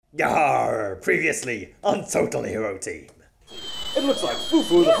Yar! Previously on Total Hero Team. It looks like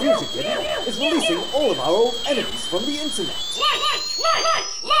Fufu the Future Kid is releasing all of our old enemies from the internet.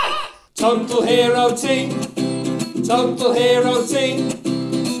 Total Hero Team, Total Hero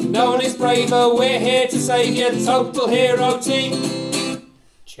Team. No one is braver, we're here to save you, Total Hero Team.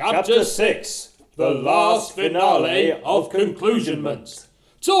 Chapter 6, the last finale of Conclusionment.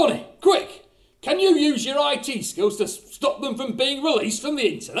 Tawny, quick! Can you use your IT skills to stop them from being released from the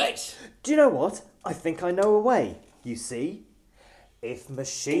internet? Do you know what? I think I know a way. You see? If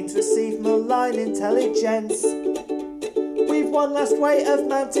machines receive malign intelligence, we've one last way of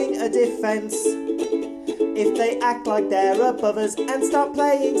mounting a defence. If they act like they're above us and start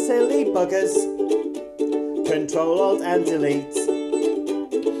playing silly buggers, Control Alt and Delete.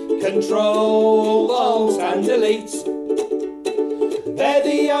 Control Alt and Delete. They're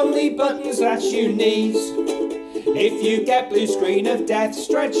the only buttons that you need. If you get blue screen of death,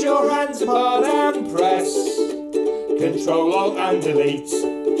 stretch your hands apart and press Control Alt and Delete.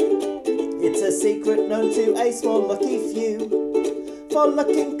 It's a secret known to a small lucky few, for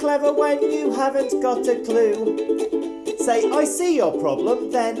looking clever when you haven't got a clue. Say, I see your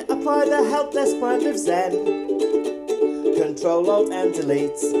problem, then apply the help desk brand of Zen. Control Alt and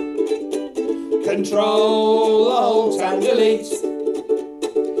Delete. Control Alt and Delete.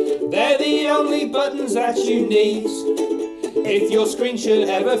 They're the only buttons that you need. If your screen should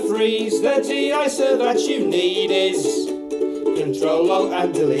ever freeze, the de-icer that you need is Control Alt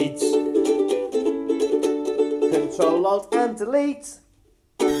and Delete. Control Alt and Delete.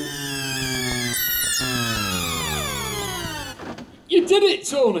 You did it,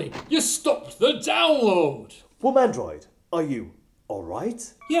 Tony! You stopped the download! Womandroid, are you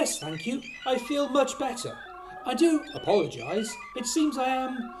alright? Yes, thank you. I feel much better. I do apologise. It seems I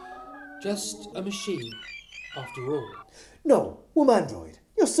am just a machine, after all. No, Womandroid,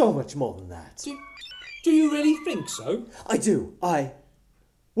 you're so much more than that. Do you really think so? I do.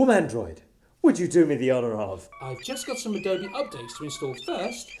 Womandroid, would you do me the honour of... I've just got some Adobe updates to install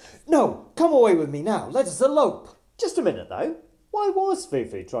first. No, come away with me now. Let us elope. Just a minute, though. Why was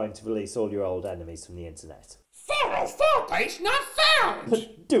Fufu trying to release all your old enemies from the internet? 404 base not found!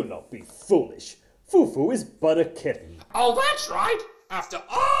 But do not be foolish. Fufu is but a kitten. Oh, that's right. After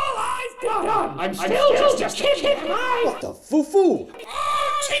all I've done, I'm still just a kitten, am I? What the Fufu?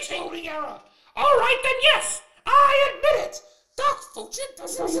 Oh, teaching error. All right, then, yes, I admit it. Doc Fuchin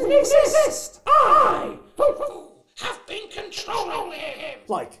doesn't exist. I, Fufu, have been controlling him.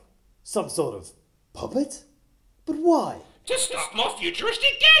 Like some sort of puppet? But why? To stop more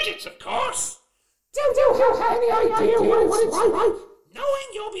futuristic gadgets, of course. Do you have any idea what it's like? Knowing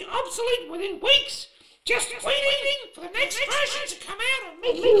you'll be obsolete within weeks, just waiting for the next version to come out and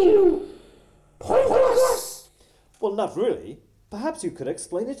make you pointless. Well, not really. Perhaps you could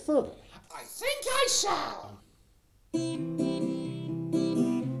explain it further. I think I shall.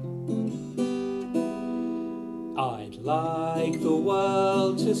 I'd like the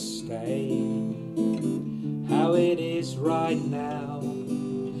world to stay how it is right now.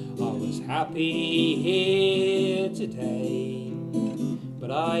 I was happy here today, but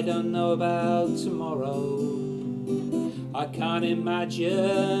I don't know about tomorrow. I can't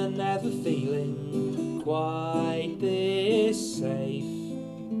imagine ever feeling quite this safe.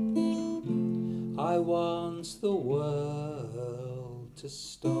 I want the world to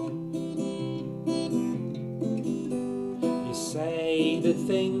stop. You say that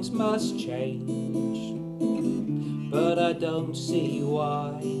things must change, but I don't see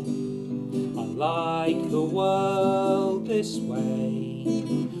why. I like the world this way.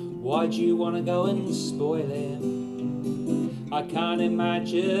 Why'd you want to go and spoil it? I can't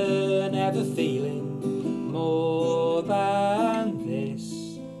imagine ever feeling more than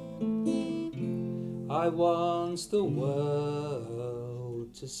this. I want the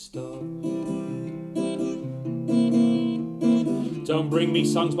world to stop. Don't bring me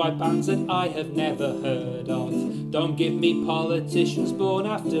songs by bands that I have never heard of. Don't give me politicians born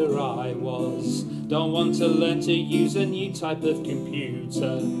after I was. Don't want to learn to use a new type of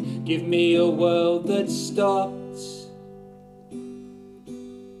computer. Give me a world that stopped.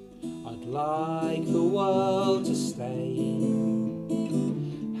 I'd like the world to stay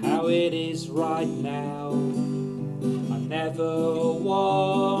how it is right now. I never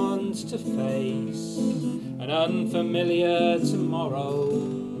want to face an unfamiliar tomorrow.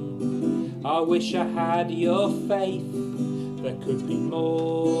 I wish I had your faith. There could be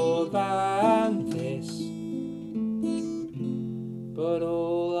more than this. But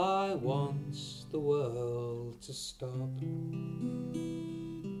all I want's the world to stop.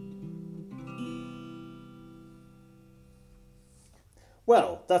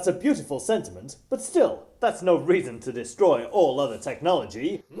 Well, that's that's a beautiful sentiment, but still, that's no reason to destroy all other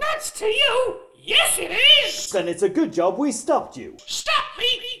technology. Nuts to you? Yes, it is! Then it's a good job we stopped you. Stop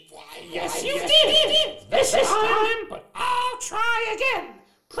me! Why, yes, you did! This time, but I'll try again.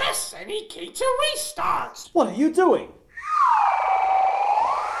 Press any key to restart. What are you doing?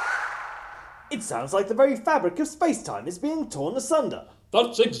 It sounds like the very fabric of space-time is being torn asunder.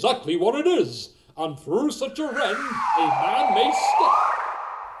 That's exactly what it is. And through such a rend, a man may step.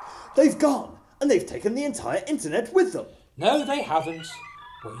 They've gone, and they've taken the entire internet with them. No, they haven't.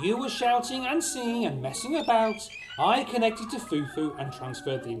 While you were shouting and singing and messing about, I connected to Fufu and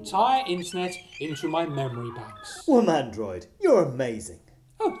transferred the entire internet into my memory banks. Womandroid, you're amazing.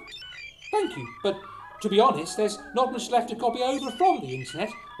 Oh, thank you. But to be honest, there's not much left to copy over from the internet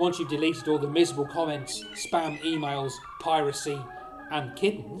once you've deleted all the miserable comments, spam emails, piracy, and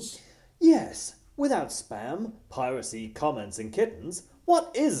kittens. Yes, without spam, piracy, comments, and kittens,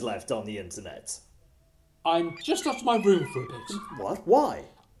 what is left on the internet? I'm just off to my room for a bit. What? Why?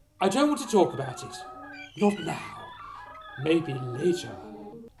 I don't want to talk about it. Not now. Maybe later.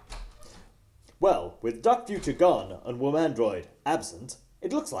 Well, with Duck Future gone and Womandroid absent,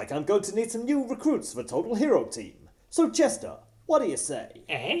 it looks like I'm going to need some new recruits for Total Hero Team. So Chester, what do you say?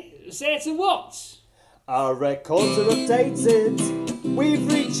 Say to what? Our records are updated.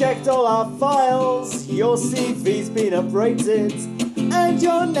 We've rechecked all our files. Your CV's been uprated. And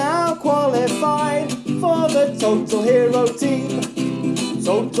you're now qualified for the Total Hero Team.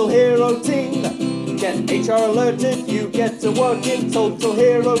 Total Hero Team. Get HR alerted. You get to work in Total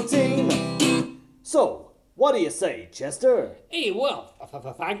Hero Team. So, what do you say, Chester? Well,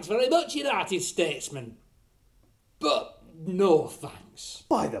 thanks very much, United Statesman. But no thanks.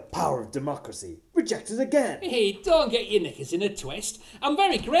 By the power of democracy, rejected again. Hey, don't get your knickers in a twist. I'm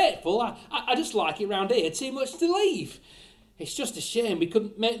very grateful. I just like it round here too much to leave. It's just a shame we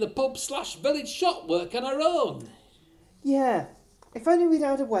couldn't make the pub/village shop work on our own. Yeah, if only we'd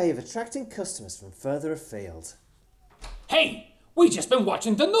had a way of attracting customers from further afield. Hey, we just been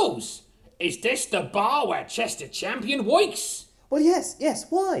watching the news. Is this the bar where Chester Champion works? Well, yes,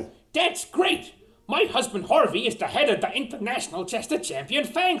 why? That's great. My husband Harvey is the head of the International Chester Champion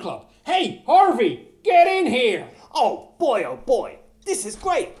fan club. Hey, Harvey, get in here. Oh boy, this is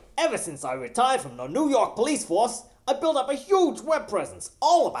great. Ever since I retired from the New York police force, I built up a huge web presence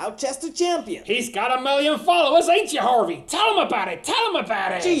all about Chester Champion. He's got 1 million followers, ain't you, Harvey? Tell him about it.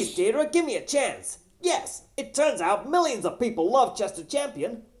 Jeez, Deirdre, give me a chance. Yes, it turns out millions of people love Chester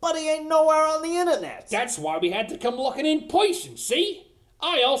Champion, but he ain't nowhere on the internet. That's why we had to come looking in person, see?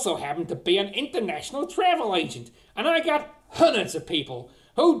 I also happen to be an international travel agent, and I got hundreds of people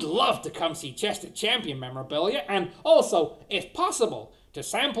who'd love to come see Chester Champion memorabilia and also, if possible, to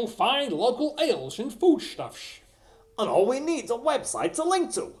sample fine local ales and foodstuffs. And all we need's a website to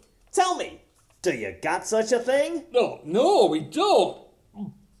link to. Tell me, do you got such a thing? No, we don't.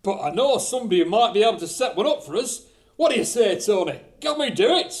 But I know somebody might be able to set one up for us. What do you say, Tony? Can we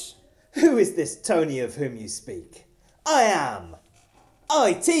do it? Who is this Tony of whom you speak? I am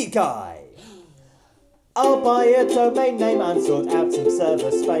IT Guy. I'll buy a domain name and sort out some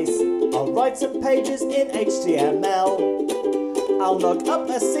server space. I'll write some pages in HTML. I'll knock up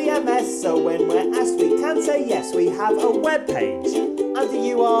a CMS so when we're asked we can say yes. We have a web page and a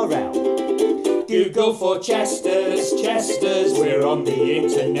URL. Google for Chesters, we're on the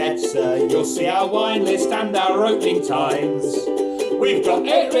internet, sir. You'll see our wine list and our opening times. We've got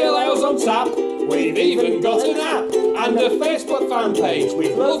 8 real ales on tap, we've even got an app and a Facebook fan page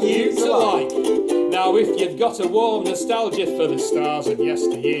we'd love you to like. Now if you've got a warm nostalgia for the stars of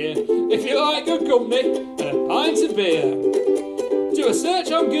yesteryear, if you like good company and a pint of beer, do a search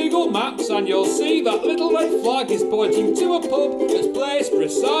on Google Maps and you'll see that little red flag is pointing to a pub that's placed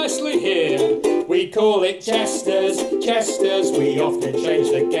precisely here. We call it Chesters, we often change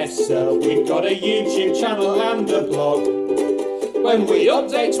the guests, sir. We've got a YouTube channel and a blog. When we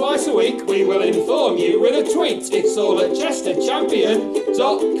update twice a week, we will inform you with a tweet. It's all at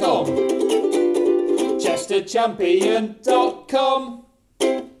chesterchampion.com. chesterchampion.com.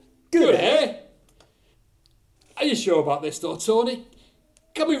 Good, eh? Are you sure about this though, Tony?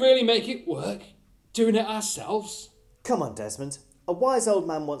 Can we really make it work? Doing it ourselves? Come on, Desmond. A wise old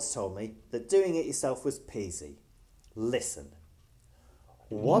man once told me that doing it yourself was peasy. Listen.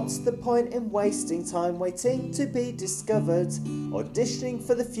 What's the point in wasting time waiting to be discovered? Auditioning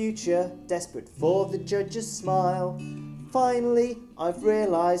for the future, desperate for the judge's smile. Finally, I've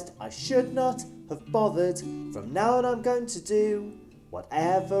realised I should not have bothered. From now on I'm going to do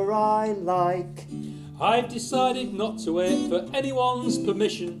whatever I like. I've decided not to wait for anyone's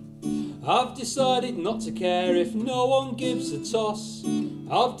permission. I've decided not to care if no one gives a toss.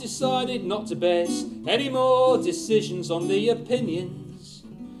 I've decided not to base any more decisions on the opinions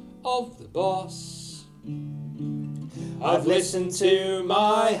of the boss. I've listened to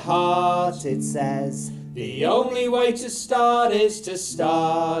my heart, it says. The only way to start is to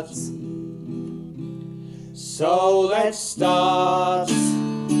start. So let's start.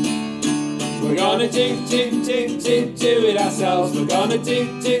 We're gonna do it ourselves. We're gonna do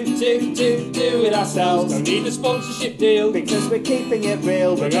it ourselves. Don't need a sponsorship deal, Because we're keeping it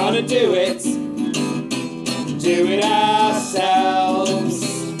real. we're gonna do it ourselves.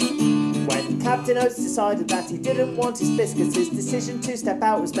 When Captain Oates decided that he didn't want his biscuits, his decision to step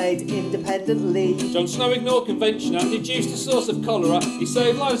out was made independently. Jon Snow ignored convention and deduced a source of cholera. He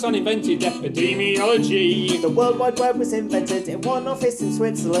saved lives and invented epidemiology. The World Wide Web was invented in one office in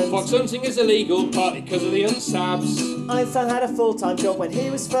Switzerland. Fox hunting is illegal, partly because of the unsabs. Einstein had a full-time job when he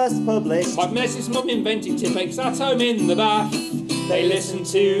was first published. Mike Mess's mum invented Tipp-Ex at home in the bath. They listened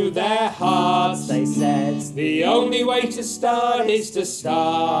to their hearts. They said, The only way to start is to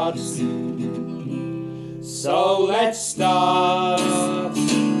start. So let's start.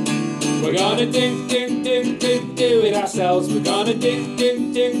 We're gonna do it ourselves. We're gonna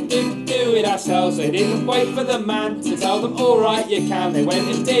do it ourselves. They didn't wait for the man to tell them, alright, you can. They went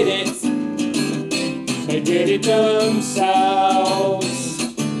and did it. They did it themselves.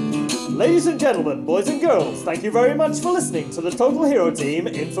 Ladies and gentlemen, boys and girls, thank you very much for listening to the Total Hero Team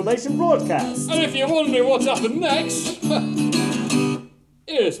Information Broadcast. And if you're wondering what's happened next,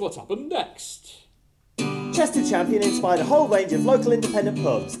 here's what's happened next. Chester Champion inspired a whole range of local independent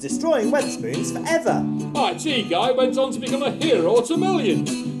pubs, destroying Wetherspoons forever. IT Guy went on to become a hero to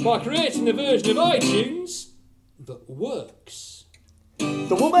millions by creating a version of iTunes that works.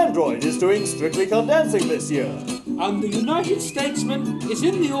 The Womandroid is doing Strictly Come Dancing this year. And the United Statesman is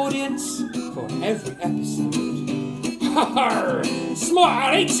in the audience for every episode. Ha! Smart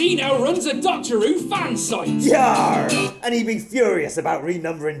Alex, he now runs a Doctor Who fan site. Yar! And he'd be furious about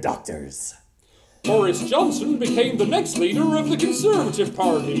renumbering doctors. Boris Johnson became the next leader of the Conservative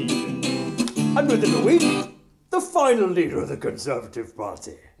Party. And within a week, the final leader of the Conservative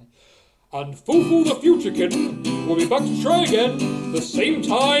Party. And Fufu the Future Kitten will be back to try again the same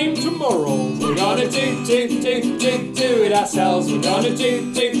time tomorrow. We're gonna do it ourselves. We're gonna do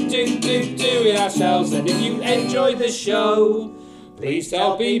it ourselves. And if you enjoyed the show, please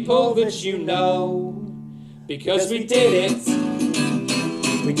tell people that you know. Because we did it.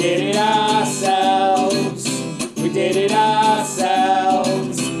 We did it ourselves. We did it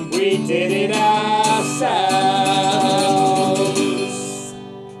ourselves. We did it ourselves.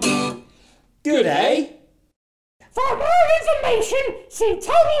 Good, eh? For more information, see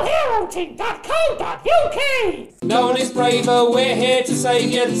TotalHeroTeam.co.uk. No one is braver, we're here to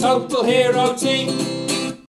save you, Total Hero Team.